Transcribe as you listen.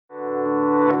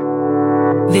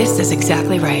This is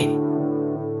exactly right.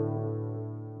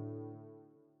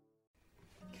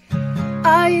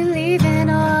 Are you leaving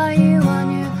or are you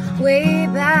on your way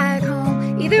back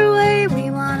home? Either way,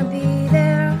 we want to be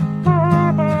there.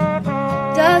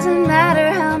 Doesn't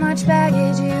matter how much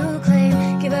baggage you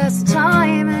claim. Give us a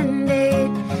time and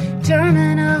date,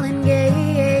 terminal and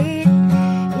gate.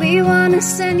 We want to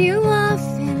send you off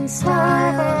in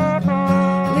style.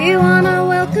 We want to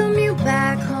welcome you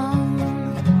back home.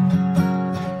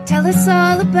 Tell us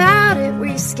all about it. Were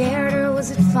you scared or was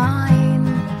it fine?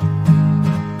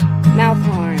 Mouth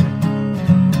horn.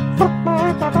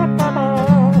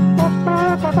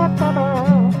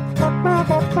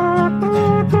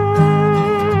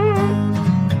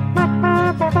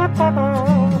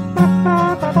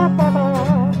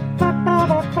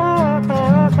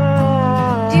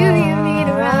 Do you need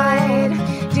a ride?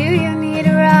 Do you need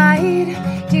a ride?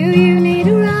 Do you need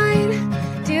a ride?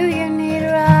 Do you need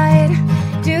a ride?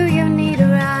 Do you need a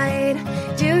ride?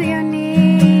 Do you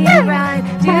need a ride?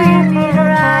 Do you need a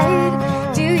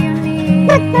ride? Do you need a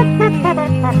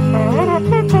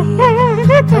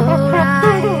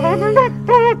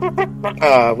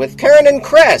ride? With Karen and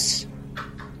Chris.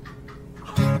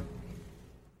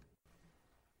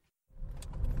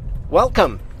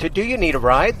 Welcome to Do You Need a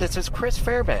Ride? This is Chris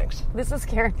Fairbanks. This is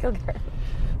Karen Kilgore.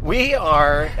 We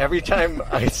are, every time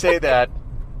I say that,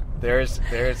 there's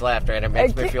laughter, and it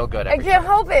makes me feel good. I can't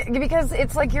help it, because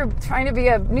it's like you're trying to be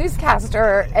a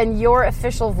newscaster, and your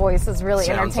official voice is really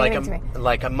entertaining to me.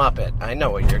 Like a Muppet. I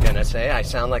know what you're going to say. I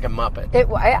sound like a Muppet.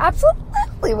 I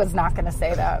absolutely was not going to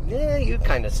say that. Yeah, you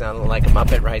kind of sound like a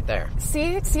Muppet right there.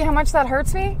 See how much that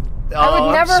hurts me? Oh, I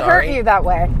would never hurt you that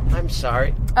way. I'm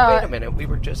sorry. Wait a minute. We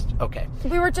were just... Okay.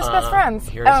 We were just best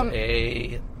friends.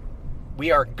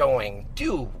 We are going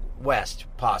due west,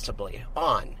 possibly,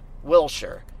 on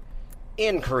Wilshire,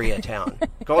 in Koreatown.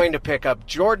 Going to pick up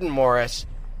Jordan Morris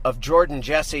of Jordan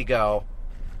Jesse Go.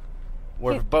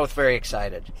 We're both very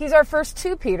excited. He's our first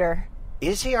two-peter.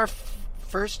 Is he our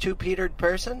first two-petered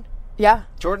person? Yeah.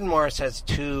 Jordan Morris has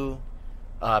two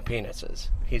penises.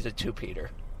 He's a two-peter.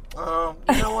 Oh,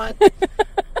 you know what?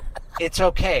 It's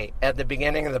okay. At the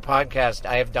beginning of the podcast,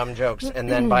 I have dumb jokes, and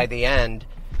then by the end,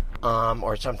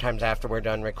 or sometimes after we're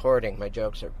done recording, my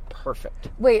jokes are perfect.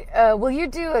 Wait, will you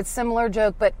do a similar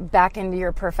joke, but back into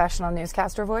your professional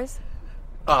newscaster voice?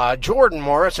 Jordan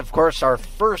Morris, of course, our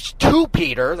first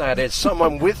two-peter. That is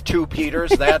someone with two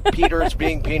peters. That peters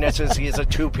being penises, he is a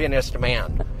two-penised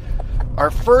man. Our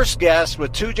first guest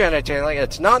with two genitalia,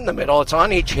 it's not in the middle, it's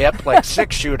on each hip, like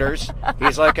 6 shooters.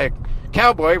 He's like a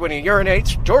cowboy when he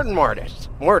urinates. Jordan Mortis.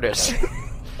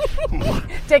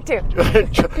 Take 2.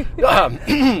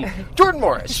 Jordan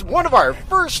Morris, one of our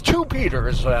first two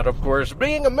peters, that, of course,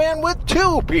 being a man with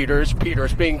two peters.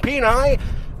 Peters being peni,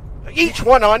 each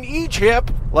one on each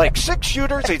hip, like 6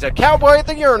 shooters. He's a cowboy at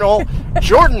the urinal.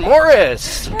 Jordan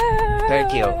Morris.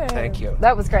 Thank you.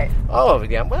 That was great. Oh,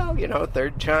 yeah, well,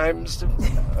 third time's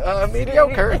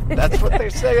mediocre. That's what they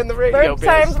say in the radio biz.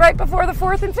 Third time's right before the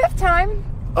 4th and 5th time.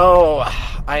 Oh,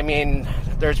 I mean,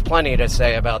 there's plenty to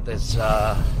say about this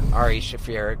Ari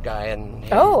Shaffir guy and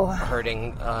him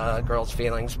hurting girls'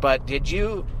 feelings. But did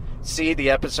you see the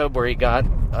episode where he got,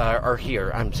 or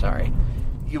hear, I'm sorry.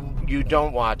 You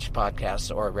don't watch podcasts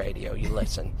or radio, you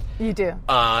listen. You do.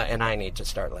 And I need to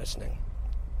start listening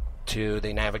to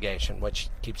the navigation, which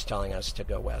keeps telling us to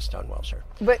go west on Wilshire.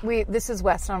 But this is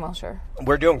west on Wilshire.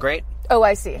 We're doing great. Oh,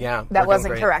 I see. Yeah, that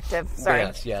wasn't corrective.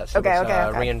 Sorry. Yes. Okay.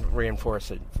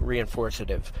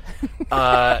 Reinforcative.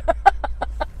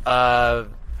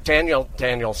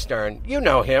 Daniel Stern. You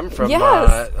know him from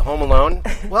Home Alone.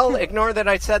 Well, ignore that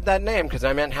I said that name because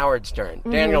I meant Howard Stern.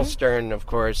 Mm-hmm. Daniel Stern, of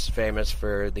course, famous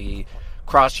for the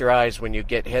Cross Your Eyes When You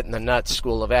Get Hit in the Nuts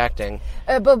School of Acting.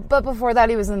 But before that,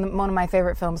 he was in one of my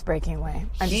favorite films, Breaking Away.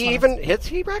 He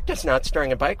wrecked his nuts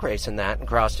during a bike race in that and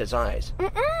crossed his eyes.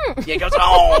 He goes,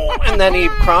 oh! And then he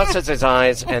crosses his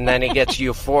eyes, and then he gets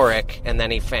euphoric, and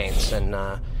then he faints. And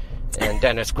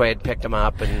Dennis Quaid picked him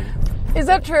up. And is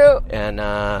that true? And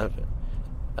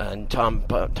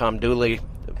Tom Dooley,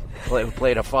 who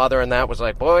played a father in that, was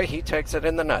like, boy, he takes it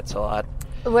in the nuts a lot.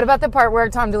 What about the part where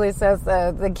Tom Dooley says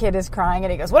the kid is crying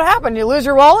and he goes, what happened? You lose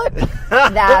your wallet?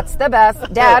 That's the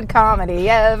best dad comedy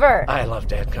ever. I love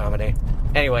dad comedy.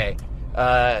 Anyway,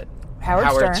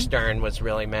 Howard Stern was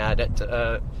really mad at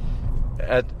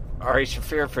Ari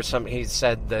Shaffir he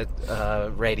said that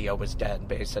radio was dead,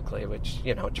 basically, which,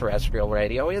 terrestrial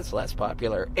radio is less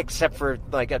popular, except for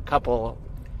like a couple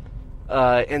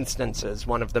instances,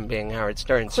 one of them being Howard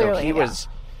Stern. Clearly,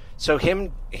 so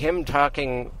him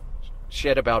talking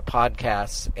shit about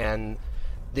podcasts and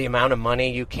the amount of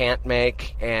money you can't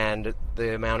make and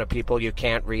the amount of people you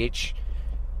can't reach.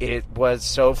 It was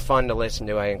so fun to listen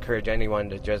to. I encourage anyone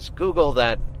to just Google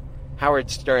that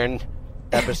Howard Stern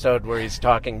episode where he's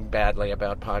talking badly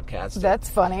about podcasts. That's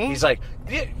funny. He's like,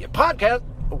 podcast,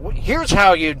 here's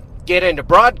how you get into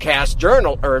broadcast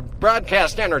journal or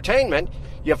broadcast entertainment.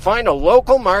 You find a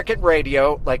local market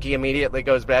radio, like he immediately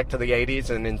goes back to the 80s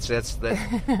and insists that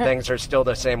things are still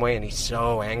the same way, and he's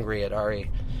so angry at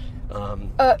Ari.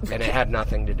 And it had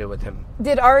nothing to do with him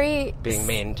Did Ari being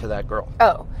mean to that girl.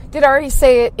 Oh, did Ari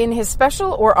say it in his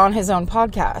special or on his own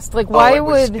podcast? Like, why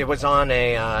It was on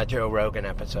a Joe Rogan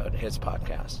episode, his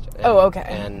podcast. And, okay.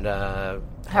 And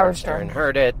Howard Stern Stern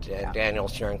heard it, and Daniel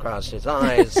Stern crossed his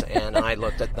eyes, and I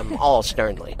looked at them all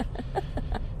sternly.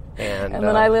 And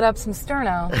then I lit up some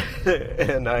Sterno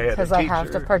and I had because I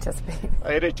have to participate.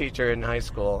 I had a teacher in high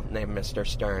school named Mr.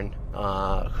 Stern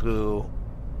who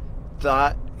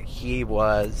thought he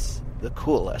was the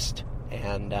coolest,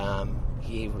 and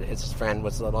his friend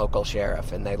was the local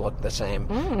sheriff, and they looked the same.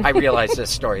 I realized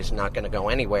this story's not going to go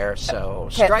anywhere, so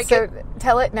strike it.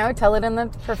 Tell it in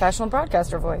the professional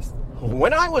broadcaster voice.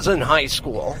 When I was in high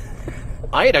school,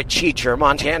 I had a teacher,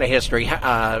 Montana history,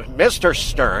 Mr.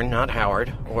 Stern, not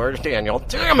Howard or Daniel.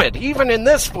 Damn it, even in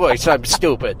this voice, I'm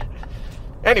stupid.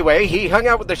 Anyway, he hung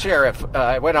out with the sheriff.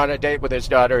 I went on a date with his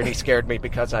daughter, and he scared me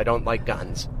because I don't like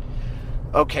guns.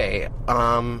 Okay,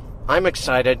 I'm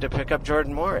excited to pick up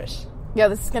Jordan Morris. Yeah,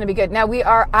 this is going to be good. Now,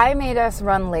 I made us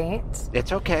run late.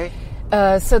 It's okay.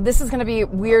 So this is going to be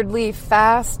weirdly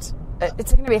fast.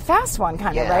 It's going to be a fast one,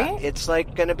 kind of, right? It's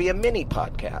like going to be a mini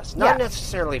podcast. Not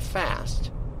necessarily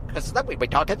fast. Because that we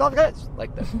talking like this.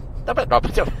 Like this.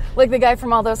 Like the guy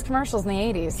from all those commercials in the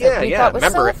 80s. That we thought was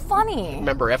so funny.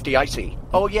 Remember FDIC?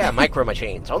 Oh, yeah, Micro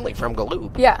Machines. Only from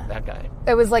Galoob. Yeah. That guy.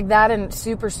 It was like that and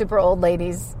super, super old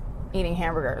ladies eating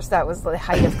hamburgers. That was the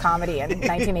height of comedy in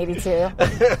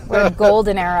 1982. We're a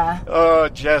golden era. Oh,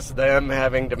 just them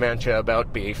having dementia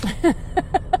about beef.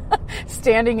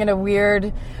 Standing in a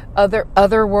weird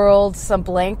other world, some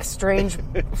blank, strange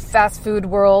fast food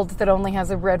world that only has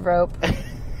a red rope.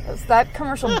 That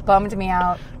commercial bummed me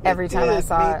out every time I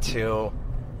saw it. Me too.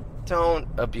 Don't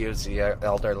abuse the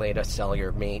elderly to sell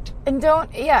your meat. And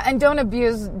don't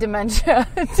abuse dementia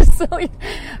to sell you.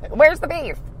 Where's the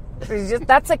beef?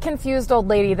 That's a confused old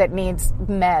lady that needs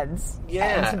meds.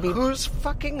 Yeah, who's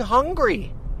fucking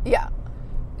hungry? Yeah.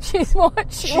 She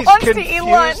wants to eat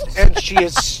lunch. And she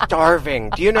is starving.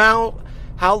 Do you know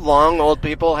how long old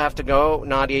people have to go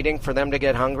not eating for them to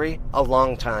get hungry? A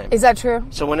long time. Is that true?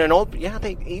 So when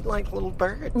they eat like little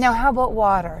birds. Now, how about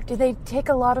water? Do they take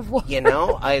a lot of water? You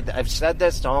know, I've said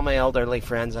this to all my elderly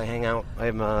friends. I hang out.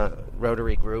 I'm a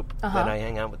Rotary group that I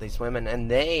hang out with these women,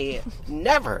 and they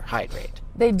never hydrate.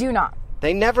 They do not.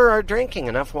 They never are drinking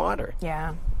enough water.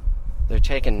 Yeah. They're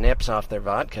taking nips off their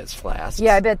vodka's flasks.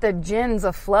 Yeah, I bet the gin's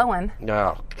a-flowing.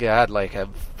 Oh, God, like a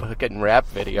fucking rap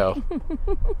video.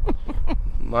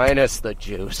 Minus the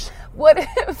juice. What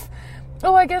if...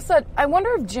 Oh, I guess I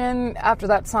wonder if gin, after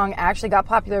that song, actually got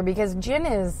popular, because gin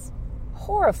is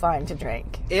horrifying to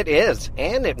drink. It is,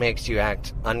 and it makes you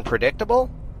act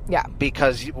unpredictable. Yeah.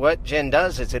 Because what gin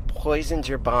does is it poisons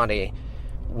your body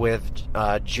with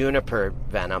juniper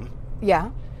venom.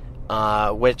 Yeah.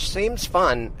 Which seems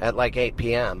fun at like 8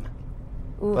 p.m.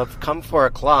 Oof. But come 4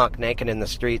 o'clock, naked in the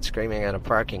street, screaming at a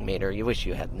parking meter, you wish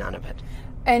you had none of it.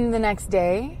 And the next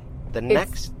day?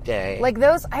 Next day. Like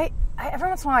those, I every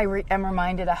once in a while I am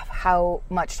reminded of how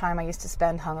much time I used to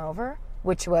spend hungover,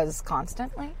 which was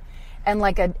constantly. And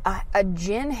like a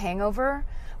gin hangover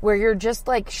where you're just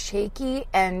like shaky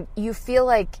and you feel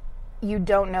like you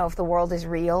don't know if the world is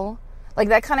real. Like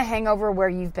that kind of hangover where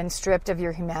you've been stripped of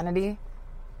your humanity.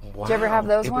 Wow. Did you ever have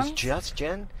those ones? It was just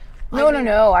gin?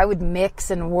 No. I would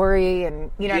mix and worry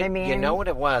and, you know what I mean? You know what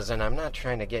it was, and I'm not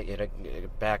trying to get you to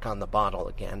back on the bottle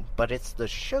again, but it's the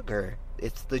sugar,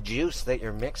 it's the juice that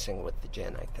you're mixing with the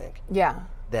gin, I think. Yeah.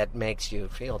 That makes you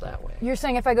feel that way. You're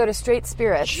saying if I go to Straight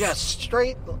Spirits. Just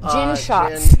straight gin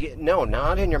shots. No,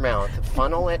 not in your mouth.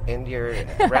 Funnel it into your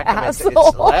rectum.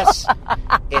 Asshole.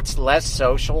 It's less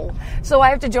social. So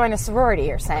I have to join a sorority,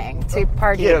 you're saying, to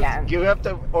party again. You have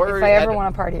to, or if I ever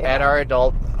want to party again. At our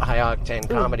adult high-octane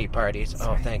comedy parties.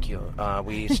 Oh, thank you.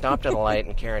 We stopped at a light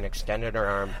and Karen extended her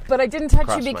arm. But I didn't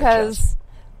touch you because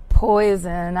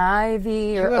poison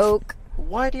ivy or oak.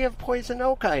 Why do you have poison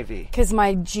oak ivy? Because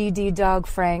my GD dog,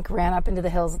 Frank, ran up into the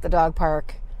hills at the dog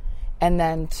park. And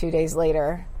then 2 days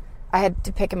later, I had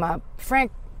to pick him up.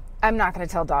 Frank, I'm not going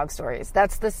to tell dog stories.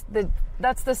 That's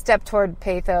the step toward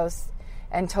pathos.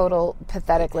 and total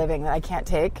pathetic living that I can't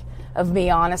take, of me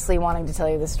honestly wanting to tell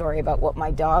you the story about what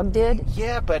my dog did.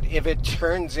 Yeah, but if it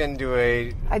turns into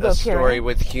a go story here.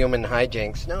 with human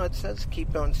hijinks, no, it says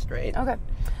keep going straight. Okay.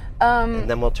 And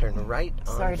then we'll turn right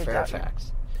on Sorry to doubt you.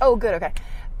 Fairfax. Oh, good, okay.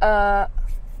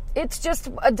 It's just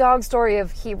a dog story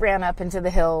of he ran up into the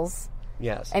hills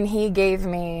Yes. and he gave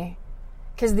me,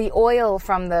 because the oil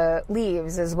from the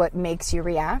leaves is what makes you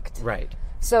react. Right.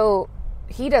 So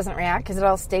he doesn't react because it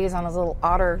all stays on his little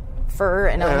otter fur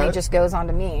and only just goes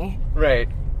onto me. Right.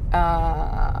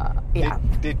 Yeah.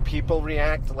 Did people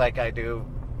react like I do,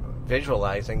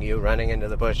 visualizing you running into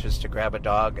the bushes to grab a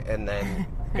dog and then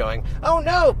going, "Oh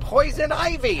no, poison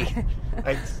ivy"?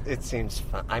 It seems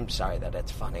fun. I'm sorry that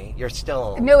it's funny. You're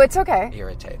still No, it's okay.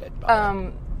 irritated by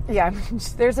it. Yeah,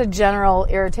 there's a general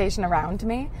irritation around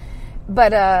me.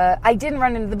 But I didn't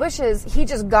run into the bushes. He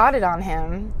just got it on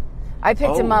him. I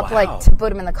picked him up, wow. to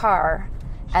put him in the car.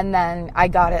 And then I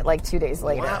got it, 2 days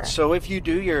later. Wow. So if you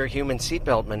do your human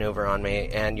seatbelt maneuver on me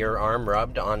and your arm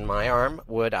rubbed on my arm,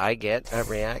 would I get a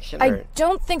reaction? I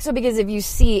don't think so, because if you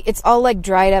see, it's all,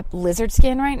 dried up lizard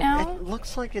skin right now. It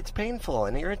looks like it's painful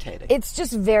and irritating. It's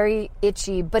just very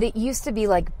itchy, but it used to be,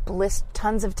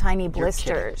 tons of tiny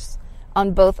blisters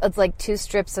on both. It's 2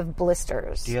 strips of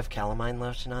blisters. Do you have calamine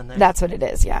lotion on there? That's what it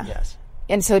is, yeah. Yes.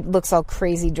 And so it looks all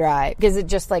crazy dry because it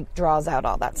just draws out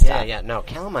all that stuff. Yeah. No,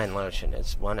 calamine lotion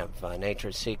is one of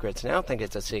nature's secrets. And I don't think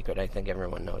it's a secret. I think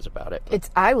everyone knows about it.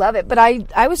 I love it, but I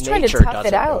was trying Nature to tough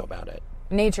doesn't it out. know about it.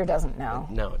 Nature doesn't know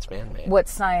No, it's man-made. what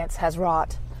science has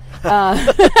wrought.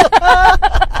 But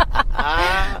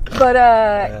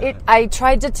I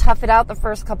tried to tough it out the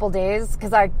first couple days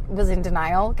because I was in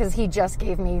denial because he just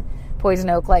gave me poison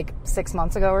oak 6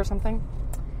 months ago or something.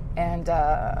 And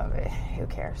who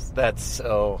cares? That's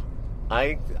so.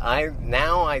 I'm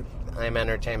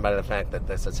entertained by the fact that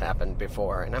this has happened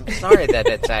before, and I'm sorry that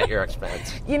it's at your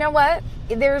expense. You know what?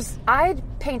 I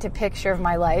paint a picture of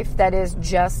my life that is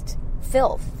just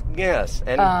filth. Yes,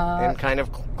 and kind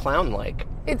of clown-like.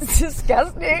 It's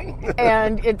disgusting,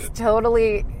 and it's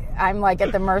totally. I'm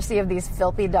at the mercy of these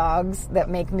filthy dogs that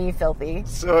make me filthy.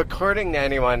 So according to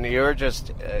anyone, you're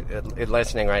just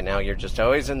listening right now. You're just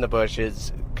always in the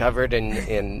bushes, covered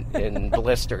in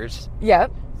blisters,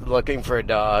 Yep. looking for a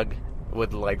dog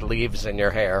with leaves in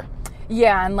your hair.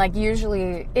 Yeah, and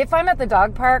usually, if I'm at the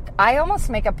dog park, I almost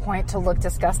make a point to look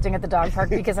disgusting at the dog park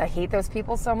because I hate those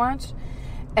people so much,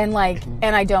 and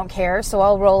and I don't care. So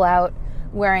I'll roll out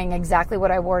wearing exactly what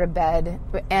I wore to bed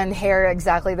and hair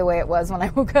exactly the way it was when I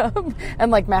woke up and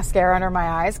mascara under my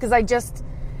eyes because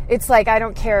it's I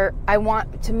don't care. I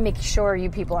want to make sure you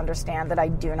people understand that I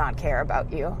do not care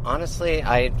about you. Honestly,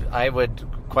 I would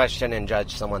question and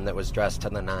judge someone that was dressed to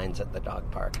the nines at the dog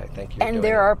park. I think you're And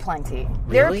there are plenty.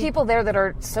 There are people there that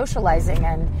are socializing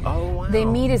and they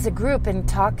meet as a group and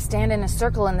stand in a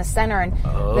circle in the center and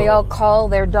they all call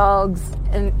their dogs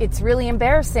and it's really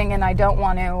embarrassing and I don't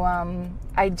want to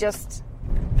I just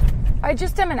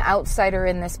am an outsider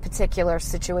in this particular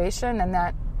situation, and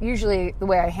that usually the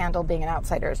way I handle being an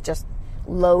outsider is just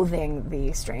loathing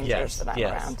the strangers that I'm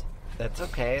around. That's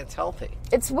okay. It's healthy.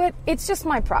 It's just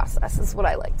my process. Is what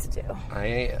I like to do. I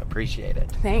appreciate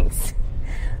it. Thanks.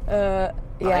 Yeah.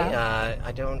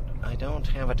 I don't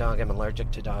have a dog. I'm allergic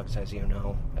to dogs, as you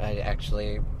know.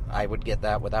 I would get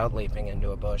that without leaping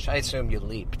into a bush. I assume you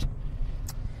leaped.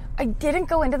 I didn't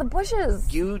go into the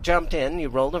bushes. You jumped in, you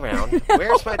rolled around.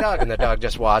 Where's my dog? And the dog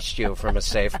just watched you from a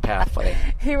safe pathway.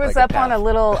 He was up on a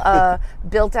little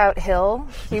built-out hill.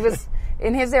 He was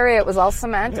in his area. It was all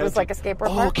cement. It was like a skateboard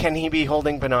park. Oh, can he be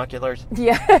holding binoculars?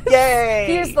 Yes. Yay!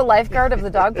 He is the lifeguard of the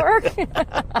dog park.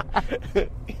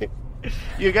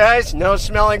 You guys, no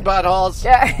smelling buttholes.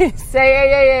 Yeah.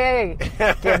 Say,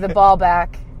 hey. Give the ball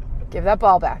back. Give that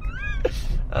ball back.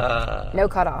 No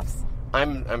cutoffs.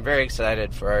 I'm very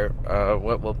excited for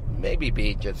what will maybe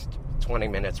be just 20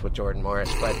 minutes with Jordan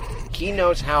Morris, but he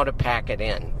knows how to pack it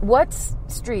in. What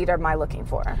street am I looking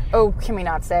for? Oh, can we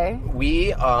not say?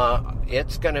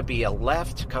 It's going to be a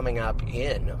left coming up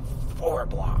in 4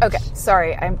 blocks. Okay,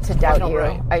 sorry, I'm to doubt you.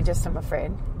 Right. I just am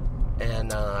afraid.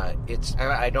 And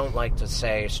I don't like to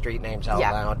say street names out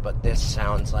loud, but this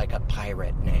sounds like a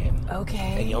pirate name.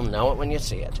 Okay. And you'll know it when you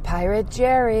see it. Pirate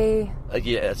Jerry.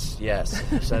 Yes.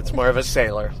 So that's more of a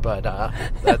sailor, but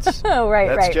that's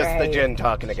right, just the gin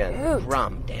talking again. Shoot.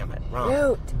 Rum, damn it, rum.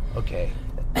 Shoot. Okay.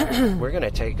 We're going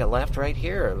to take a left right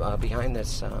here behind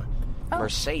this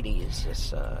Mercedes.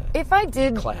 This if I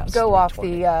did class go off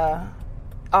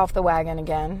 320. the wagon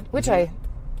again, which I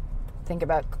think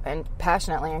about and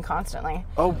passionately and constantly.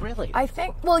 Oh, really? I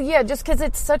think, just because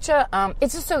it's such a,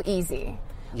 it's just so easy.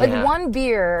 Yeah. One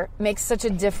beer makes such a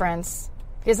difference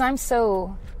Because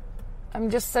I'm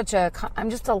just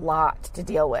a lot to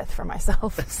deal with for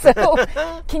myself. So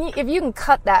if you can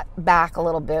cut that back a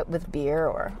little bit with beer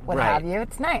or what have you,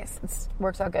 it's nice. It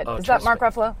works out good. Is that Mark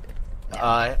Ruffalo?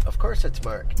 Of course it's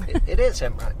Mark. It is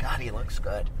him. God, he looks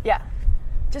good. Yeah.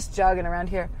 Just jogging around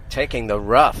here. Taking the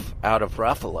rough out of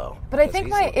Ruffalo. But I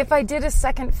think if I did a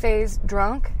second phase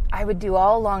drunk, I would do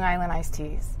all Long Island iced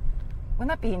teas. Wouldn't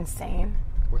that be insane?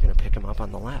 We're going to pick him up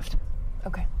on the left.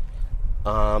 Okay.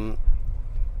 I'm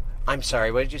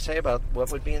sorry, what did you say about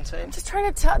what would be insane? I'm just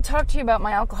trying to talk to you about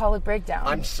my alcoholic breakdown.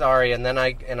 I'm sorry, and then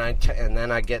I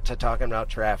get to talking about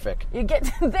traffic.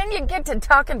 Then you get to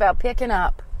talking about picking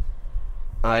up.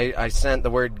 I sent the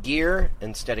word gear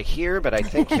instead of here, but I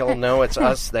think he'll know it's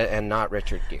us and not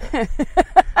Richard Gere.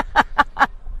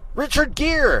 Richard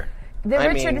Gere! The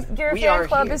Richard Gere fan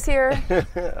club is here.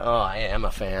 Oh, I am a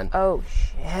fan. Oh,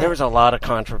 shit. There was a lot of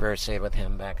controversy with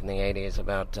him back in the 80s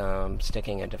about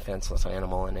sticking a defenseless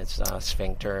animal in his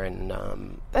sphincter. And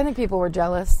I think people were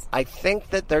jealous. I think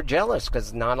that they're jealous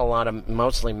because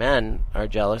mostly men are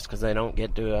jealous because they don't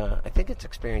get to, I think it's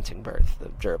experiencing birth, the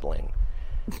gerbling.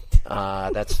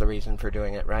 That's the reason for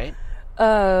doing it, right?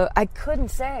 I couldn't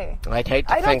say. I'd hate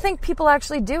to I don't think people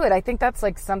actually do it. I think that's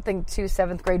like something 2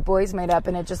 7th grade boys made up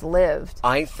and it just lived.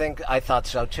 I thought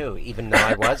so too, even though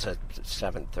I was a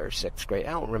 7th or 6th grade.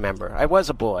 I don't remember. I was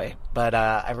a boy, but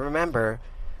I remember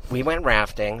we went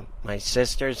rafting. My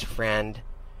sister's friend,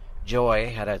 Joy,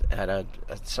 had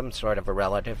some sort of a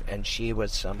relative, and she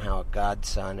was somehow a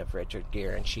godson of Richard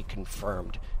Gere, and she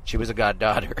confirmed. She was a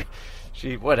goddaughter.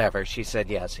 She said,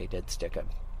 yes, he did stick him.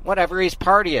 Whatever, he's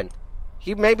partying.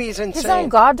 Maybe he's insane. His own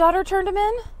goddaughter turned him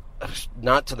in?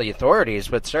 Not to the authorities,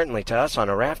 but certainly to us on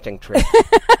a rafting trip.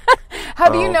 How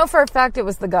do you know for a fact it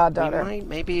was the goddaughter?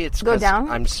 Maybe it's go down.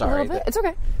 I'm sorry. A little bit? It's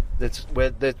okay.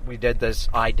 We did this.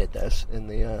 I did this in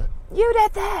the. You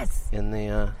did this in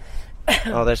the.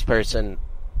 This person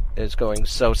is going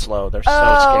so slow. They're so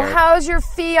scared. scared. How's your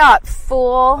Fiat,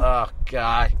 fool? Oh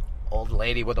God. Old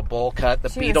lady with a bowl cut. The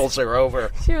Beatles are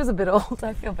over. She was a bit old.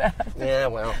 I feel bad. Yeah,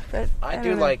 well, but I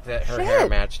do like that her hair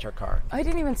matched her car. I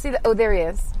didn't even see that. Oh, there he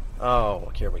is.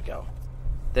 Oh, here we go.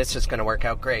 This is going to work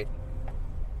out great.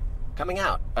 Coming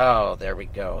out. Oh, there we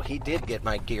go. He did get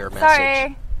my gear message.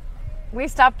 Sorry. We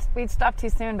stopped too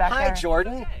soon back there. Hi,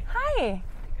 Jordan. Hi.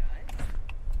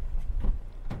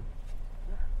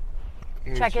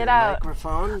 Here's Check your it out.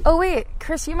 Microphone. Oh, wait.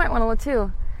 Chris, you might want to look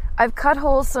too. I've cut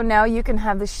holes so now you can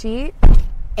have the sheet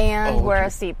and wear a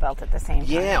seatbelt at the same time.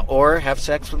 Yeah, or have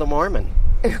sex with a Mormon.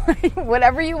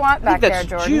 Whatever you want back there,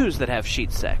 Jordan. That's Jews that have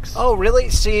sheet sex. Oh, really?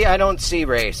 See, I don't see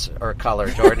race or color,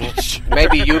 Jordan.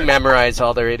 Maybe you memorize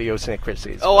all their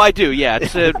idiosyncrasies. Oh, I do, yeah.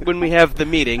 It's when we have the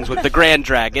meetings with the Grand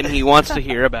Dragon, he wants to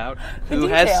hear about who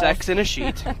has sex in a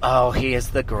sheet. Oh, he is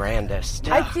the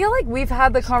grandest. I feel like we've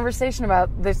had the conversation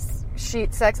about this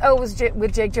sheet sex. Oh, it was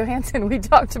with Jake Johansson. We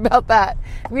talked about that.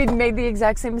 We'd made the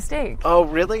exact same mistake. Oh,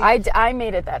 really? I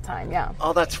made it that time, yeah.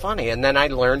 Oh, that's funny. And then I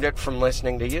learned it from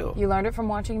listening to you. You learned it from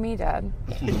watching me, Dad.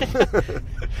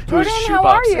 Jordan, how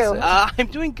are you? I'm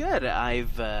doing good.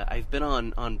 I've been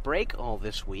on break all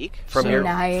this week. From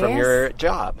your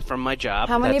job. From my job.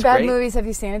 How many bad movies have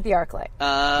you seen at the ArcLight?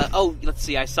 Let's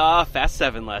see. I saw Fast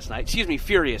 7 last night. Excuse me,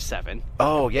 Furious 7.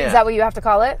 Oh, yeah. Is that what you have to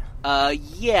call it?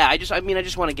 Yeah. I just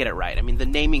want to get it right. I mean, the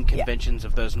naming conventions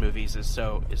of those movies is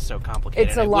so complicated.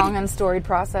 It's a long and storied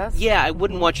process. Yeah, I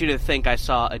wouldn't want you to think I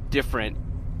saw a different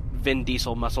Vin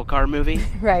Diesel muscle car movie.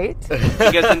 Right.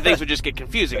 Because then things would just get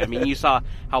confusing. I mean, you saw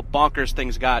how bonkers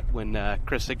things got when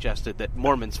Chris suggested that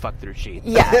Mormons fuck through sheets.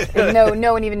 Yeah,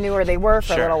 no one even knew where they were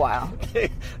for a little while.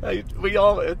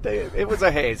 It was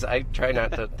a haze. I try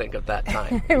not to think of that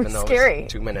time. It was scary. It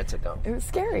was 2 minutes ago. It was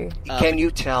scary. Can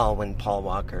you tell when Paul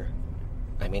Walker...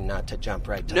 I mean, not to jump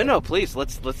right to No, please.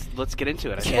 Let's get into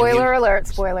it. Spoiler alert.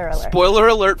 Spoiler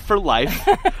alert for life.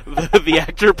 the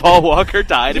actor Paul Walker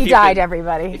died. He died,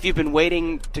 everybody. If you've been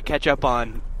waiting to catch up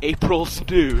on April's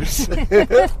news.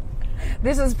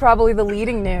 This is probably the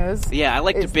leading news. Yeah, I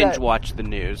like to binge watch the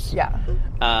news. Yeah.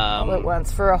 All at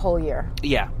once for a whole year.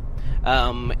 Yeah.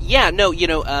 The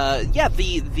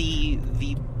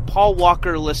Paul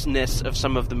Walker-lessness of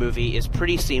some of the movie is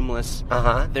pretty seamless.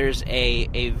 Uh-huh. There's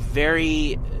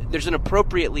there's an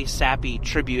appropriately sappy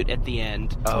tribute at the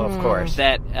end. Oh, of course.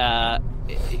 That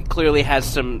it clearly has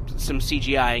some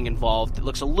CGIing involved. It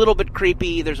looks a little bit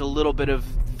creepy. There's a little bit of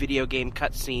video game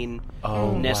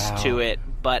cutscene-ness to it,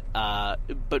 but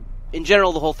in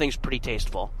general, the whole thing's pretty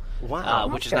tasteful. Wow,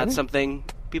 which is not something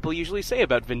people usually say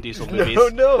about Vin Diesel movies.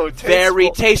 No, tasteful. Very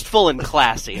tasteful and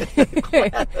classy.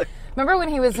 Remember when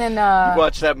he was in?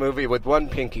 Watch that movie with one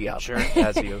pinky up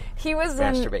as you He was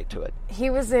masturbate to it. He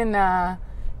was in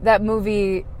that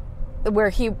movie where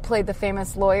he played the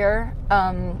famous lawyer.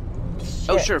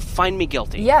 Oh, sure. Find Me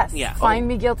Guilty. Yes. Yeah. Find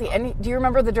Me Guilty. And do you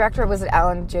remember the director? Was it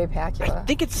Alan J. Pakula? I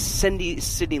think it's Sidney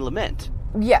Lumet.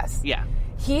 Yes. Yeah.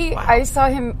 I saw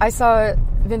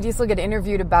Vin Diesel get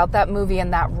interviewed about that movie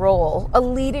and that role, a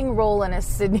leading role in a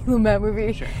Sidney Lumet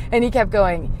movie. Sure. And he kept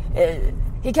going,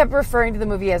 he kept referring to the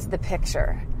movie as The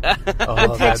Picture.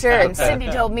 The Picture. And Cindy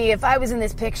told me if I was in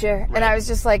this picture. Right. And I was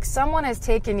just like, someone has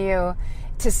taken you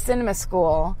to cinema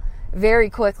school very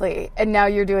quickly, and now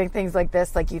you're doing things like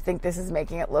this, like you think this is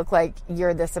making it look like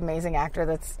you're this amazing actor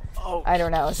that's, I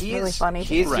don't know, it's really funny.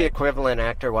 He's the equivalent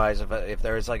actor-wise of if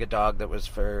there was like a dog that was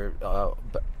for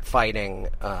fighting,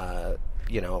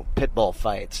 pit bull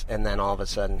fights, and then all of a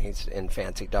sudden he's in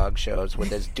fancy dog shows with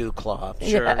his dew claw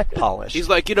polished. He's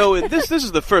like, this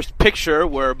is the first picture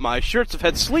where my shirts have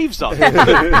had sleeves on.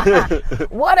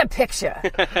 What a picture!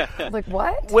 Like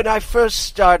what? When I first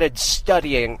started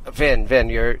studying, Vin,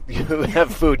 you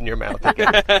have food in your mouth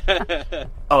again.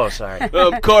 Oh, sorry.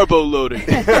 I'm carbo loading.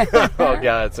 Oh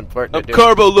yeah, it's important. I'm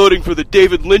carbo loading for the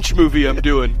David Lynch movie I'm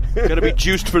doing. Gotta be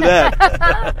juiced for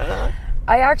that.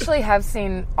 I actually have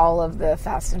seen all of the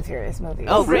Fast and Furious movies.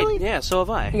 Oh, really? Yeah, so have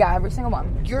I. Yeah, every single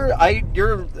one. You're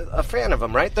a fan of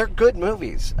them, right? They're good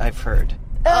movies, I've heard.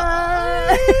 Wait,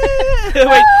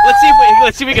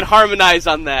 let's see if we can harmonize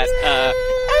on that.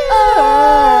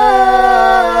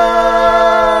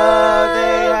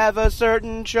 They have a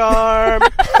certain charm.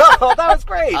 Oh, that was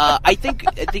great. I think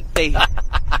they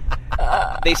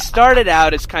started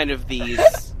out as kind of these,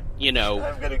 I'm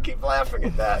going to keep laughing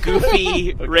at that.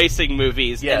 goofy racing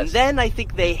movies. Yes. And then I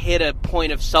think they hit a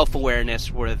point of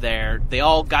self-awareness where they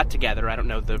all got together. I don't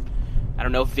know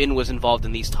if Vin was involved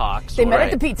in these talks. They met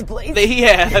at the pizza place.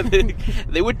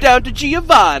 They went down to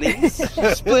Giovanni's,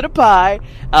 split a pie,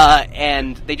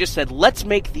 and they just said, let's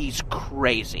make these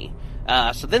crazy.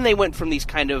 So then they went from these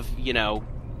kind of,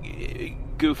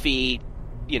 goofy,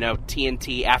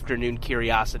 TNT afternoon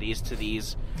curiosities to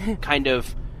these kind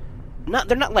of,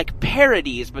 they're not like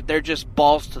parodies, but they're just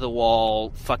balls to the wall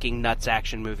fucking nuts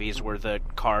action movies where the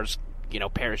cars,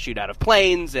 parachute out of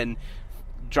planes and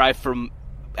drive from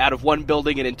out of one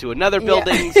building and into another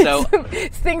building. So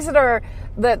it's things that are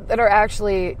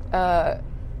actually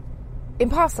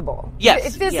impossible.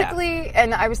 Yes, physically,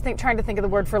 and I was trying to think of the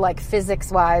word for like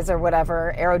physics-wise or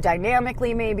whatever,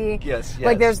 aerodynamically maybe. Yes.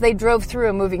 Like they drove through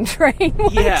a moving train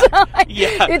one yeah, time.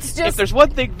 yeah. It's just if there's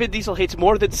one thing Vin Diesel hates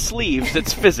more than sleeves,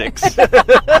 it's physics.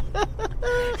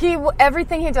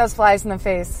 Everything he does flies in the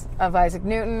face of Isaac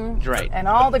Newton, right, and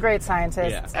all the great scientists.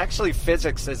 Yeah. Actually,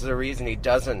 physics is the reason he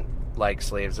doesn't like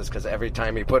sleeves, is because every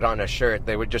time he put on a shirt,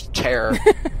 they would just tear.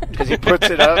 Because he puts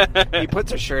it up, he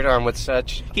puts a shirt on with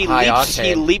such high octane.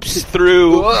 He leaps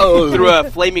through a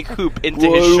flaming hoop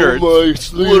into his shirt.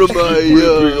 I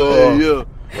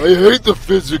hate the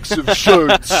physics of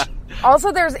shirts.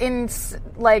 Also, there's in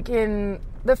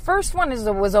the first one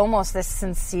was almost this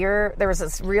sincere. There was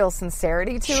this real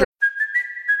sincerity to it.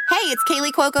 Hey, it's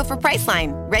Kaylee Cuoco for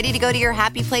Priceline. Ready to go to your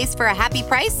happy place for a happy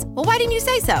price? Well, why didn't you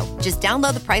say so? Just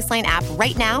download the Priceline app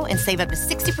right now and save up to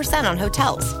 60% on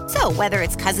hotels. So whether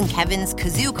it's Cousin Kevin's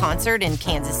Kazoo Concert in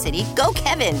Kansas City, go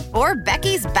Kevin, or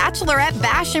Becky's Bachelorette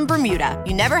Bash in Bermuda,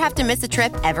 you never have to miss a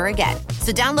trip ever again.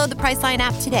 So download the Priceline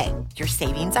app today. Your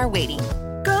savings are waiting.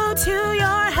 Go to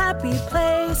your happy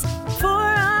place for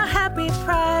a happy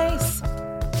price.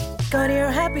 Go to your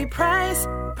happy price,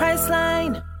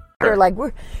 Priceline. They're like,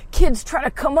 we're kids trying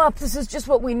to come up. This is just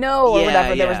what we know, or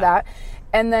whatever. There was that.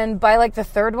 And then by like the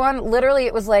third one, literally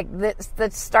it was like the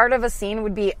start of a scene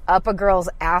would be up a girl's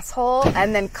asshole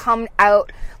and then come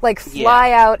out, like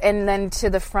fly out and then to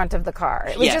the front of the car.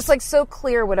 It was just like so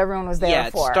clear what everyone was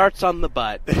there for. Yeah, it starts on the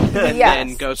butt and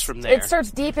then goes from there. It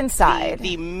starts deep inside.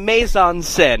 The mise en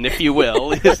scène, if you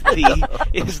will, is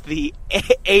the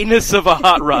anus of a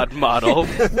hot rod model.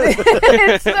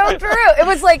 It's so true. It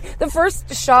was like the first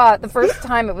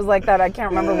time it was like that. I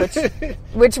can't remember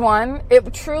which one.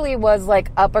 It truly was like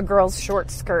up a girl's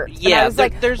short skirt. Yeah, and I was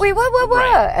like, wait, what?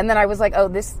 Right. And then I was like, oh,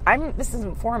 this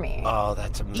isn't for me. Oh,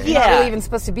 that's amazing. You're not really even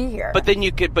supposed to be here. But then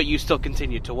you still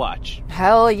continue to watch.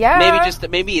 Hell yeah.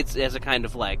 Maybe it's as a kind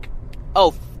of like,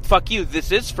 oh, fuck you,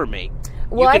 this is for me.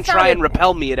 Well, you can try and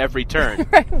repel me at every turn.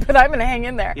 Right, but I'm going to hang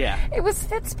in there. Yeah. It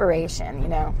was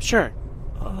inspiration, Sure.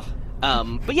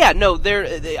 But yeah, no,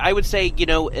 I would say,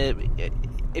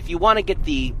 if you want to get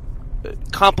the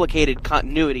complicated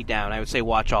continuity down, I would say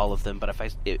watch all of them. But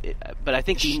I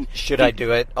think should I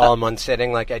do it all in one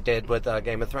sitting like I did with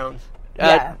Game of Thrones?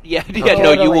 No, you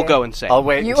Totally. will go insane. I'll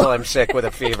wait until I'm sick with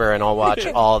a fever and I'll watch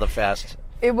all the Fast.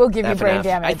 It will give you brain F&F.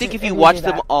 damage. I think if you do watch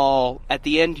that. them all, at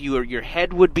the end, your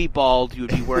head would be bald. You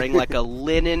would be wearing like a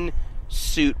linen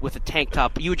suit with a tank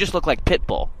top. You would just look like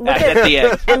Pitbull at the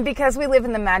end. And because we live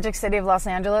in the magic city of Los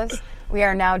Angeles, we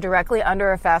are now directly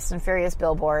under a Fast and Furious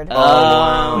billboard.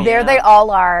 Oh, There they all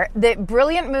are. The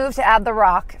brilliant move to add The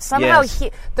Rock. Somehow Yes.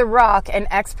 The Rock, an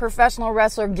ex-professional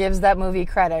wrestler, gives that movie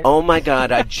credit. Oh my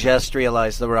God! I just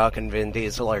realized The Rock and Vin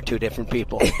Diesel are two different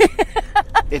people.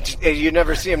 You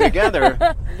never see them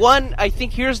together. One, I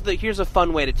think here's a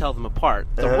fun way to tell them apart.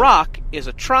 The Rock is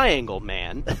a triangle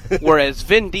man, whereas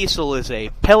Vin Diesel is a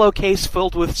pillowcase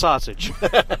filled with sausage.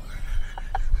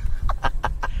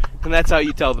 And that's how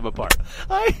you tell them apart.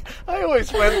 I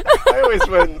always went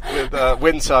with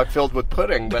windsock filled with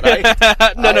pudding, but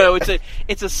I No,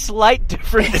 it's a slight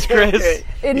difference, Chris.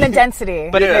 In the density.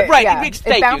 But Yeah. right, Yeah. it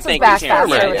It bounces thank back you, Karen.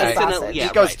 faster Right, with the it's in a- sausage. yeah,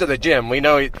 he goes right. to the gym. We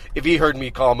know if he heard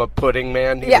me call him a pudding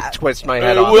man, he Yeah. would twist my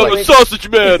head off. Well, like, I'm a sausage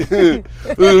man.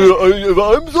 if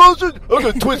I'm sausage, I'm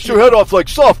gonna twist your head off like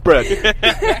soft bread.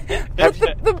 The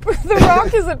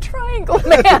Rock is a triangle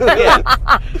man.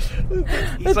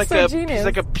 He's like so a genius.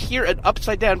 an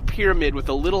upside down pyramid with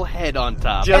a little head on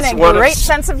top. Just And a one of great s-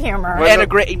 sense of humor. And a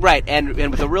great and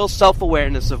with a real self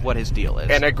awareness of what his deal is.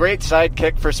 And a great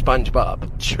sidekick for SpongeBob.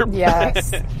 Sure.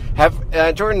 Yes. Have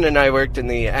Jordan and I worked in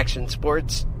the action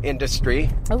sports industry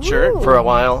Sure. Ooh. for a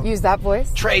while. Use that voice.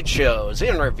 Trade shows,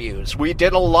 interviews. We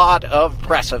did a lot of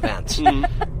press events.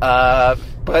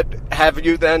 But have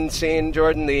you then seen,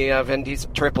 Jordan, the Vin Diesel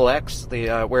Triple X,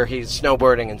 the where he's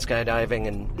snowboarding and skydiving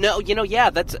and No, yeah,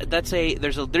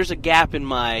 there's a gap in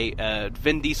my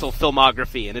Vin Diesel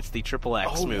filmography, and it's the Triple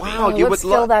X movie. wow, Oh, you let's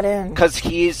would fill that in. because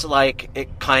he's like they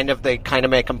kind of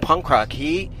make him punk rock.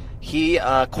 He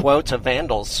quotes a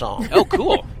Vandals song. Oh,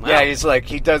 cool. Wow. Yeah, he's like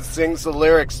sings the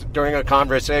lyrics during a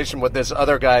conversation with this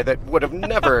other guy that would have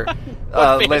never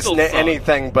listened to song?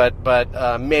 anything but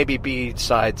maybe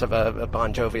B-sides of a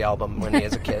Bon Jovi album when he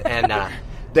was a kid, and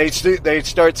they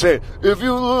start saying, "If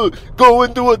you go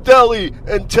into a deli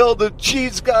and tell the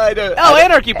cheese guy to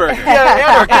Anarchy Burger.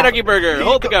 Yeah, Anarchy Burger.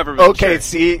 Hold the government. Okay, Sure.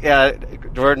 see,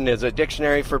 Jordan is a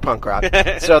dictionary for punk rock.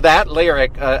 So that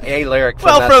lyric, a lyric from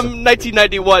Well, that from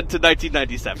 1991 to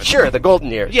 1997. sure, the golden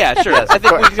years. Yeah, sure. I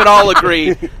think we could all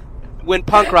agree when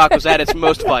punk rock was at its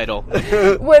most vital.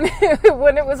 When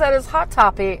it was at its hot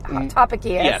topic-iest.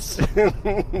 Yes.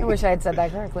 I wish I had said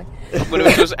that correctly. When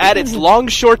it was at its long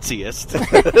shortsiest.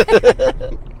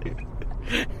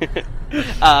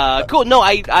 Cool. No,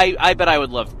 I bet I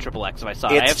would love Triple X if I saw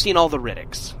it. I have seen all the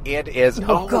Riddicks. It is.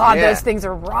 Oh, God, yeah. those things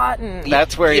are rotten.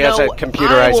 That's where he You has know, a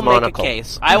computerized monocle.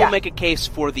 I will Yeah. make a case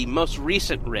for the most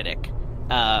recent Riddick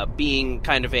being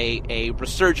kind of a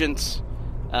resurgence,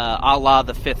 a la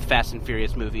the fifth Fast and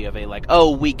Furious movie of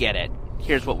we get it.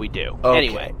 Here's what we do. Okay.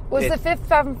 Anyway. Was the fifth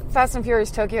Fast and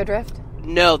Furious Tokyo Drift?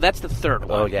 No, that's the third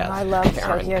one. Oh, yeah. I love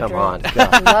Karen, Tokyo come Drift. on.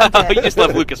 I loved it. You just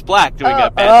love Lucas Black doing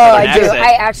a bad I do. accent.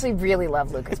 I actually really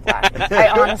love Lucas Black. I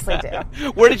honestly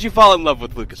do. Where did you fall in love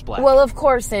with Lucas Black? Well, of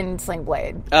course, in Sling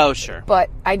Blade. oh, sure.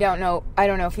 But I don't know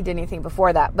if he did anything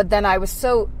before that. But then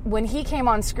when he came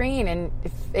on screen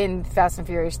in Fast and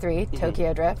Furious 3,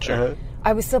 Tokyo Drift,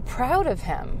 I was so proud of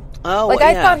him. Oh,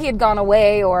 I yeah. thought he had gone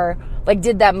away or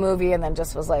did that movie and then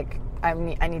just was like, I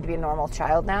need to be a normal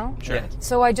child now. Sure. Yeah.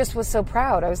 So I just was so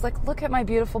proud. I was like, look at my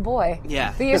beautiful boy.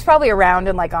 Yeah. But he was probably around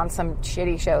and on some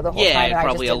shitty show the whole time. Yeah, and I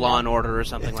probably just a didn't Law know. and Order or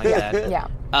something like that.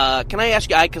 Yeah. Can I ask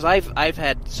you? Because I've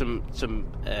had some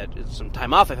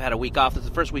time off. I've had a week off. This is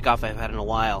the first week off I've had in a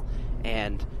while,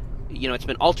 and it's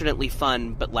been alternately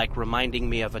fun, but reminding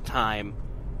me of a time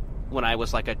when I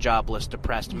was a jobless,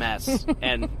 depressed mess,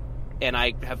 and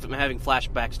I'm having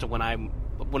flashbacks to when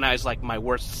I was my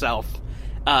worst self.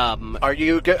 Are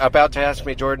you about to ask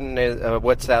me, Jordan,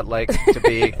 what's that like to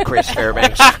be Chris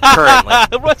Fairbanks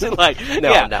currently? What's it like?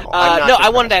 No, yeah. no, I'm not I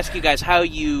depressed. wanted to ask you guys how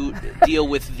you deal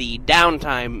with the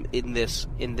downtime in this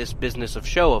business of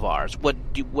show of ours. What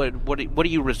do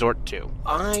you resort to?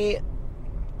 I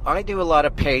do a lot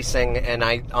of pacing, and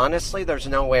honestly, there's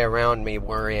no way around me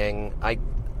worrying.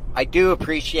 I do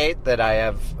appreciate that I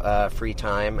have free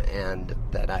time and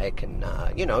that I can,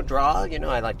 draw.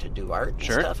 I like to do art and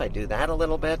Sure. stuff. I do that a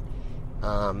little bit.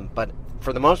 But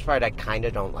for the most part, I kind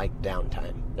of don't like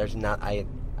downtime.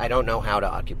 I don't know how to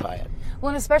occupy it. Well,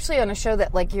 and especially on a show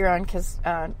that you're on, because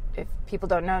if people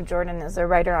don't know, Jordan is a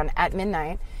writer on At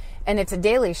Midnight, and it's a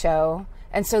daily show,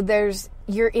 and so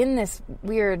you're in this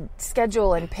weird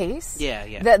schedule and pace.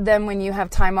 Yeah. That then when you have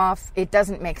time off, it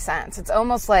doesn't make sense. It's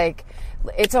almost like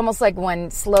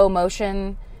when slow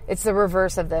motion. It's the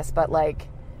reverse of this, but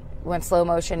when slow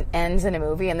motion ends in a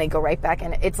movie and they go right back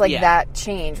in. It's like Yeah. that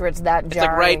change where it's that It's jarring.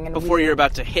 like right and before weird. you're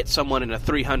about to hit someone in a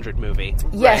 300 movie.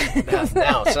 Yeah.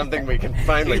 Now, something we can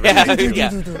finally Yeah, relate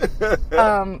to.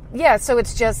 yeah. Yeah, so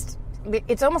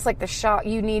it's almost like the shock.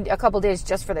 You need a couple days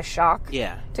just for the shock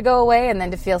Yeah. to go away and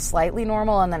then to feel slightly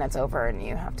normal, and then it's over and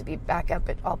you have to be back up,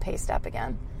 all paced up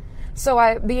again. So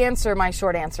my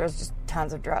short answer is just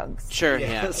tons of drugs. Sure,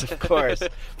 Yes, yeah. of course.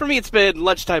 For me, it's been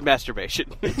lunchtime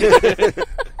masturbation.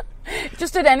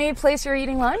 Just at any place you're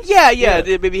eating lunch? yeah,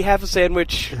 maybe half a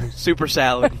sandwich, super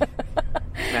salad,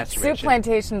 masturbation. Soup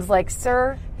Plantation's like,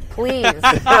 sir, please. We're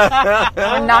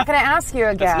not going to ask you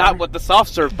again. That's not what the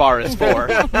soft serve bar is for.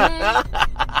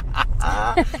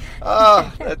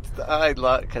 Oh, I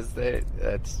love because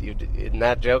in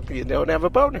that joke you don't have a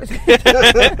boner.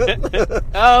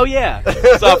 Oh, yeah.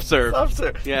 Soft serve. Soft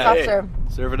serve. Yeah. Soft serve.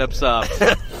 Serve it up soft.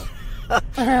 Is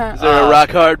there a rock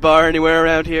hard bar anywhere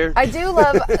around here? I do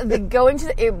love going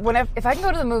to if I can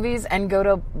go to the movies and go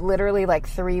to literally like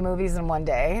 3 movies in one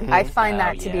day, I find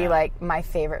that to be yeah. like my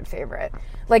favorite.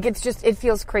 Like it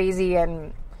feels crazy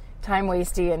and time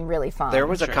wasty and really fun. There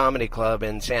was a comedy club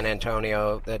in San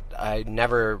Antonio that I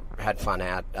never had fun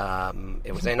at.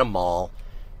 It was in a mall.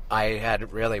 I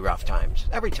had really rough times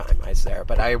every time I was there,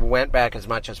 but I went back as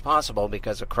much as possible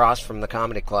because across from the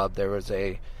comedy club there was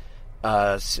a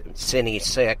Cine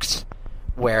 6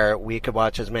 where we could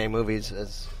watch as many movies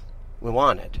as we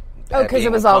wanted. Oh, because it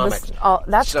being was a all comic. this.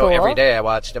 That's so cool. every day I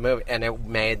watched a movie, and it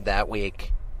made that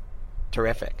week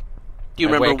terrific. Do you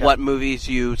I remember wake what up- movies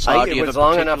you saw? Do It you was have a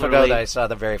long enough ago particularly- that I saw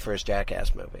the very first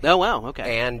Jackass movie. Oh, wow,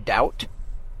 okay. And Doubt.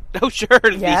 Oh, sure.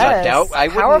 Yes. Doubt. I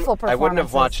Powerful wouldn't have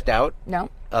performances. watched Doubt No,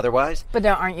 otherwise. but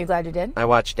aren't you glad you did? I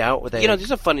watched Doubt with a You know, just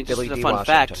a fun Billy fact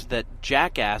Washington. that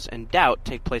Jackass and Doubt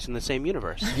take place in the same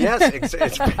universe. Yes, it's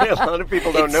a lot of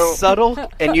people don't know. Subtle.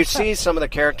 And you see some of the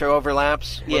character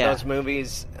overlaps with Yeah. those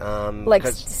movies. Like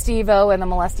 'cause- Steve-O and the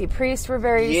Molesty Priest were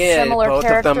very yeah, similar both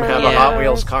characters. of them have a Yeah. Hot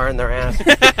Wheels car in their ass.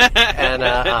 And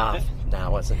no,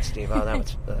 it wasn't Steve-O. That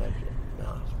was oh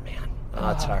man,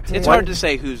 it's hard. It's hard to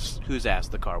say whose ass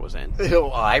the car was in. Oh,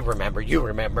 I remember. You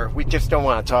remember. We just don't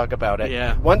want to talk about it.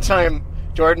 Yeah. One time,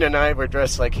 Jordan and I were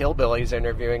dressed like hillbillies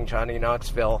interviewing Johnny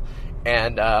Knoxville,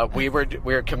 and we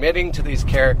were committing to these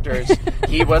characters.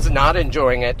 He was not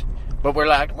enjoying it, but we're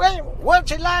like, well,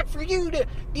 what's it like for you to?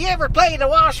 Do you ever play the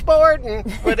washboard and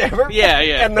whatever? Yeah,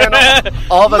 yeah. And then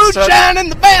all of a Moonshine sudden, in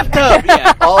the bathtub.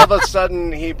 Yeah. all of a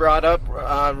sudden, he brought up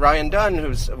Ryan Dunn,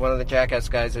 who's one of the Jackass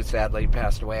guys who sadly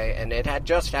passed away, and it had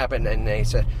just happened, and they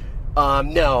said,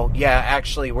 no, yeah,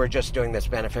 actually, we're just doing this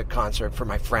benefit concert for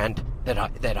my friend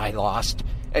that I lost.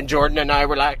 And Jordan and I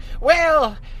were like,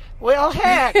 well,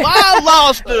 heck. I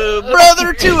lost a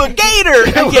brother to a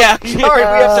gator. Yeah. Sorry, we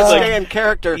have to stay in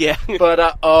character. Yeah. But,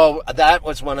 that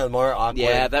was one of the more awkward.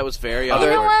 Yeah, that was very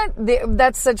Other- You awkward. know what?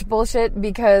 That's such bullshit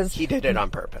because He did it on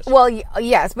purpose. well,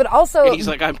 yes, but also And he's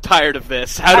like, I'm tired of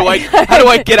this. How do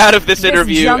I get out of this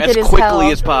interview junk as it as quickly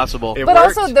hell. as possible? It But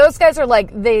worked. also, those guys are like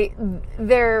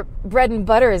their bread and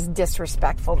butter is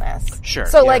disrespectfulness. Sure,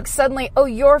 So yeah. like suddenly, oh,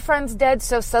 your friend's dead,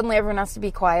 so suddenly everyone has to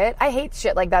be quiet. I hate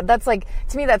shit like that. That's like,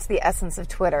 to me, that's the essence of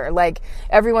Twitter. Like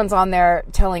everyone's on there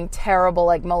telling terrible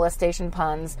like molestation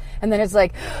puns, and then it's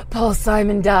like Paul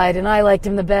Simon died, and I liked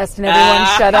him the best, and everyone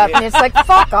shut up, and it's like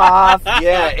fuck off.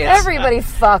 Yeah, it's, Everybody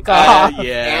fuck off.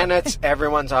 Yeah. and it's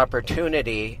everyone's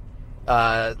opportunity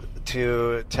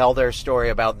to tell their story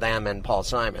about them and Paul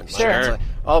Simon. Like, Sure. it's like,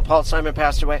 oh, Paul Simon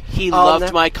passed away. He I'll loved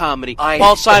nev- my comedy. I-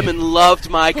 Paul Simon loved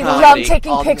my He comedy. loved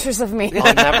taking I'll- pictures of me.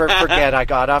 I'll never forget. I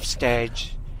got off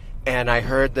stage, and I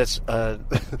heard this.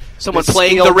 Someone this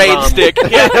playing steel the rain drum. stick.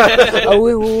 Yeah.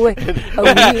 Oh,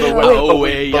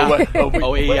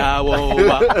 yeah,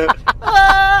 whoa.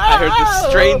 I heard the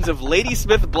strains of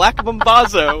Ladysmith Black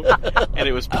Mambazo, and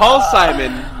it was Paul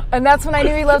Simon. And that's when I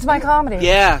knew he loved my comedy.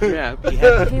 Yeah.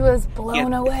 He was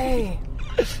blown away.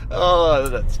 Oh,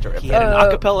 that's terrific. He had an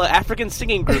a cappella African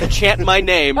singing group chant my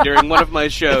name during one of my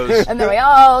shows. And then we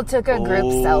all took a group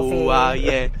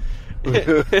selfie. Yeah.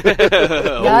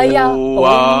 yeah.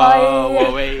 Oh,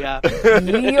 my. Yeah.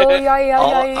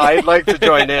 I'd like to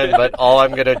join in, but all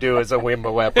I'm going to do is a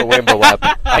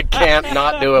Wimbaweb. I can't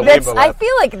not do a I Wimbaweb.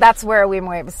 feel like that's where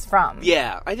Wimwave is from.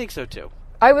 Yeah, I think so too.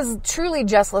 I was truly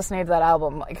just listening to that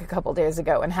album like a couple days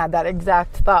ago and had that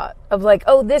exact thought of like,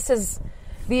 oh, this is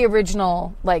the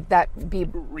original, like that be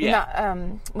Yeah. not,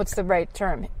 what's the right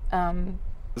term?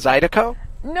 Zydeco?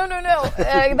 No,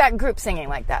 that group singing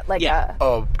like that, like Yeah.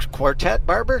 Oh, quartet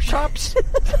barbershops?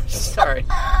 Sorry.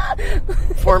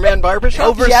 Four-man barbershops?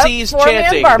 Overseas Yep, four-man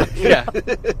chanting. barber- Yeah.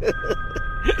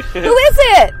 who is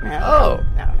it? Oh.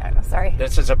 No, Sorry.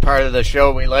 This is a part of the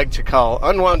show we like to call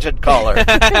Unwanted Caller.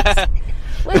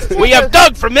 We have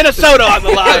Doug from Minnesota on the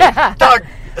line.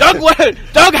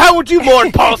 Doug, how would you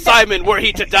mourn Paul Simon were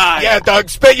he to die? Yeah, Doug,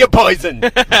 spit your poison.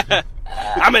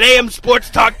 I'm an AM sports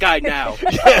talk guy now.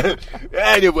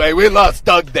 Anyway, we lost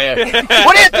Doug there.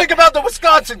 What do you think about the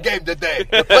Wisconsin game today?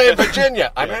 They're playing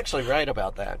Virginia. I'm actually right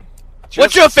about that.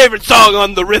 What's your favorite song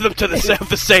on the Rhythm to the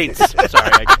Saints?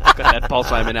 Sorry, I got that Paul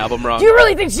Simon album wrong. Do you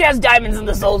really think she has diamonds in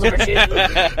the soles of her shoes?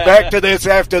 Back to this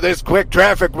after this quick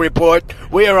traffic report.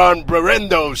 We are on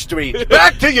Berendo Street.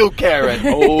 Back to you, Karen.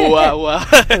 A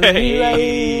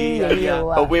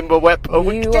wimble whip.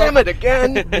 Damn it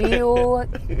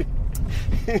again.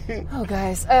 Oh,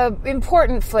 guys.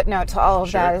 Important footnote to all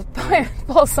of that is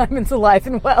Paul Simon's alive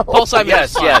and well. Paul Simon.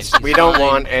 Yes. We don't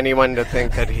want anyone to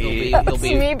think that he'll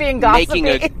be me being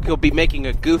gossipy. he'll be making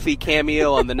a goofy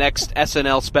cameo on the next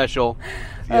SNL special.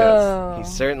 Yes,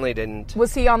 he certainly didn't.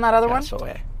 Was he on that other one? Pass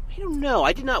away. I don't know.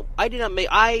 I did not make.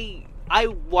 I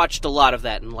watched a lot of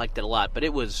that and liked it a lot, but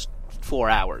it was 4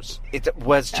 hours.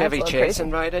 Was Chevy That's Chase crazy.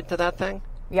 invited to that thing?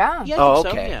 Yeah. Yeah, I Oh,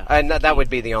 think so, okay. yeah. And that would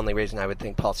be the only reason I would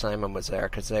think Paul Simon was there,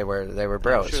 because they were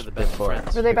bros sure the best before.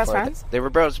 friends. Were they best before friends? They were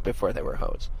bros before they were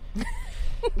hoes.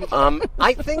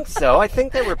 I think so. I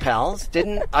think they were pals.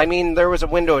 There was a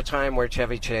window of time where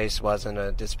Chevy Chase wasn't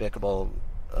a despicable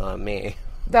me.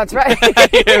 That's right.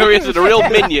 He's a real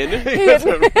minion.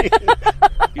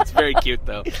 He's very cute,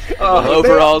 though.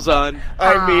 Overalls on.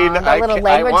 The little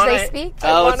language they speak.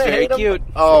 It's very cute.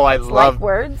 Oh, I Like love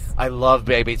words. I love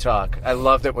baby talk. I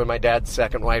loved it when my dad's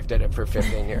second wife did it for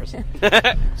 15 years.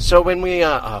 So when we,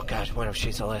 oh God, what if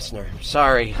she's a listener?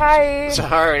 Sorry. Hi.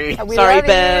 Sorry. We Sorry, love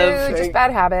Bev. You. Just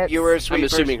bad habits. You were a sweet I'm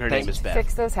assuming person. her name is Beth.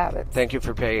 Fix those habits. Thank you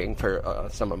for paying for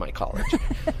some of my college.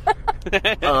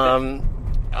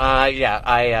 As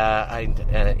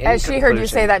she heard you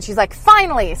say that, she's like,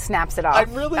 finally snaps it off.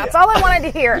 That's all I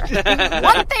wanted to hear.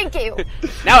 One thank you.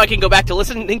 Now I can go back to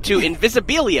listening to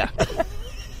Invisibilia.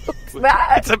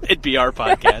 That It's an NPR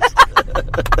podcast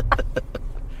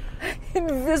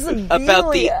Invisibilia.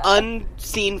 about the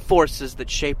unseen forces that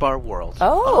shape our world.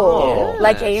 Oh, Yes.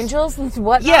 like angels and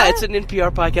whatnot? Yeah, it's an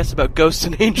NPR podcast about ghosts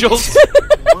and angels.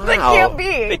 That can't be.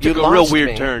 They You took a real lost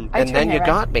weird me. turn. I And then turned you it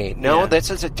got me. No, Yeah. this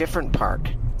is a different park.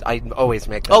 I always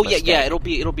make that Oh mistake. yeah, it'll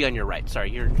be on your right.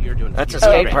 Sorry, you're doing. That's a you're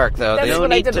skate right. park, though. That's They-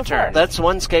 what I need did to before. turn. That's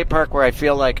one skate park where I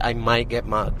feel like I might get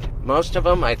mugged. Most of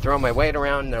them, I throw my weight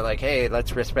around, and they're like, hey,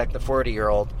 let's respect the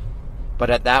 40-year-old. But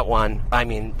at that one,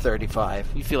 35.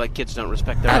 You feel like kids don't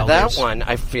respect their At elders. that one,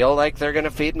 I feel like they're going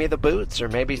to feed me the boots or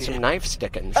maybe some knife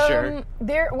stickings. Sure.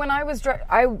 When I was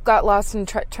I got lost and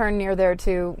turned near there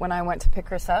too when I went to pick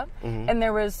her up, and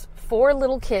there was 4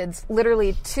 little kids,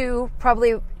 literally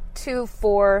probably 2,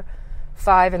 4,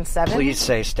 5, and 7. Please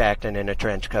say Stockton in a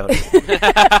trench coat.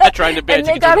 Trying to And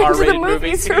they got into the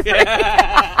movies for free.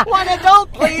 One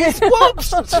adult, please. Whoops.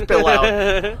 Spill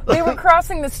out. They were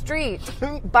crossing the street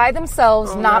by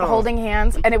themselves, not no. holding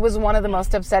hands, and it was one of the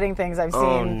most upsetting things I've seen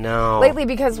Oh, no. lately.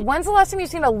 Because when's the last time you've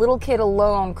seen a little kid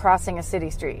alone crossing a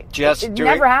city street? Just it doing-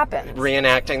 never happens.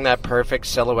 Reenacting that perfect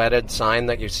silhouetted sign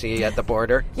that you see at the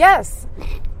border. Yes,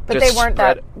 but Just they weren't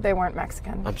spread- They weren't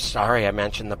Mexican. I'm sorry I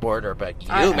mentioned the border, but you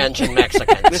know. mentioned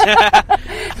Mexicans.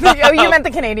 Oh, you meant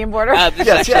the Canadian border? This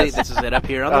Yes, yes. this is it up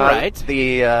here on the right.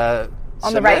 The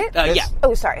On the right? Yeah.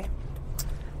 Oh, sorry.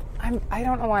 I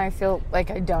don't know why I feel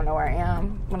like I don't know where I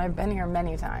am when I've been here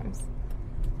many times.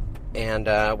 And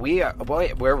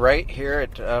we're right here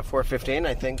at 4:15.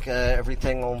 I think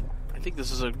everything will. I think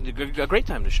this is a great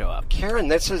time to show up. Karen,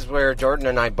 this is where Jordan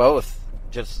and I both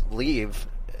just leave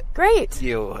Great.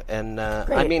 you, and I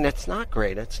Great. mean it's not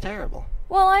great. It's terrible.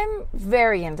 Well, I'm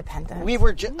very independent. We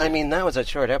were. I mean, that was a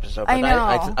short episode, but I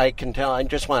know. I can tell. I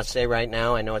just want to say right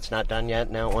now. I know it's not done yet.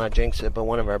 And I don't want to jinx it, but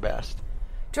one of our best.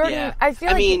 Jordan, Yeah. I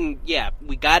feel like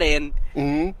we got in,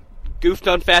 Mm-hmm. goofed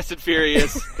on Fast and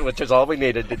Furious, Which is all we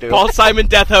needed to do. Paul Simon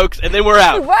death hoax, and then we're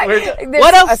out. What? There's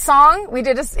What else? A song? We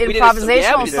did an We did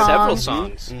improvisational we did song. several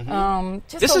songs.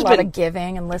 Just This a has lot been- of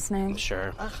giving and listening.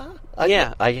 Sure.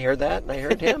 Yeah, I heard that, and I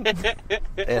heard him,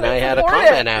 and I had a Support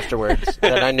comment it. afterwards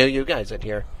that I knew you guys would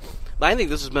hear. I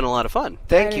think this has been a lot of fun.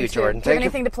 Thank I you, do, too. Jordan. Do you have Thank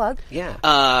anything to plug?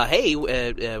 Yeah. Hey,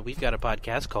 we've got a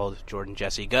podcast called Jordan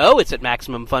Jesse Go. It's at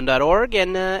MaximumFun.org,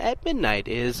 and at midnight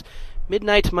is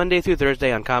midnight Monday through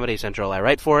Thursday on Comedy Central. I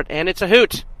write for it, and it's a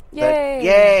hoot. Yay!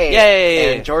 Yay!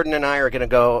 Yay! And Jordan and I are going to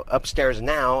go upstairs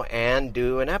now and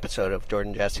do an episode of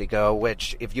Jordan Jesse Go,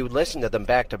 which, if you listen to them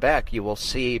back to back, you will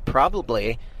see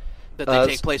probably That they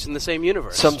take place in the same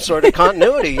universe. some sort of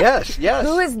continuity. Yes, yes.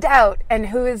 Who is Doubt and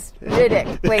who is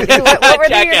Riddick? Wait, what were the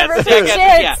Jackass, universe Jackass,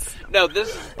 shits? yeah. No,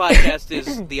 this podcast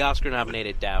is the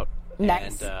Oscar-nominated Doubt.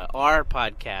 Nice. And our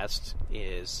podcast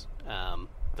is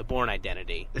The Bourne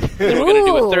Identity. Then we're going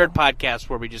to do a third podcast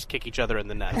where we just kick each other in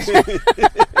the nuts.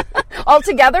 All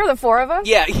together, the four of us?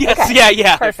 Yeah, yes, Okay.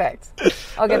 yeah. Perfect.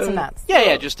 I'll get some nuts.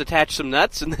 Yeah, just attach some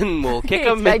nuts and then we'll kick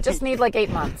them. I just need like 8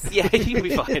 months. Yeah, you'll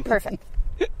be fine. Perfect.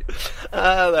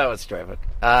 That was terrific.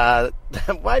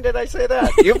 Why did I say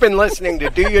that? You've been listening to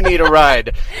Do You Need a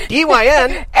Ride?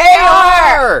 DYNAR!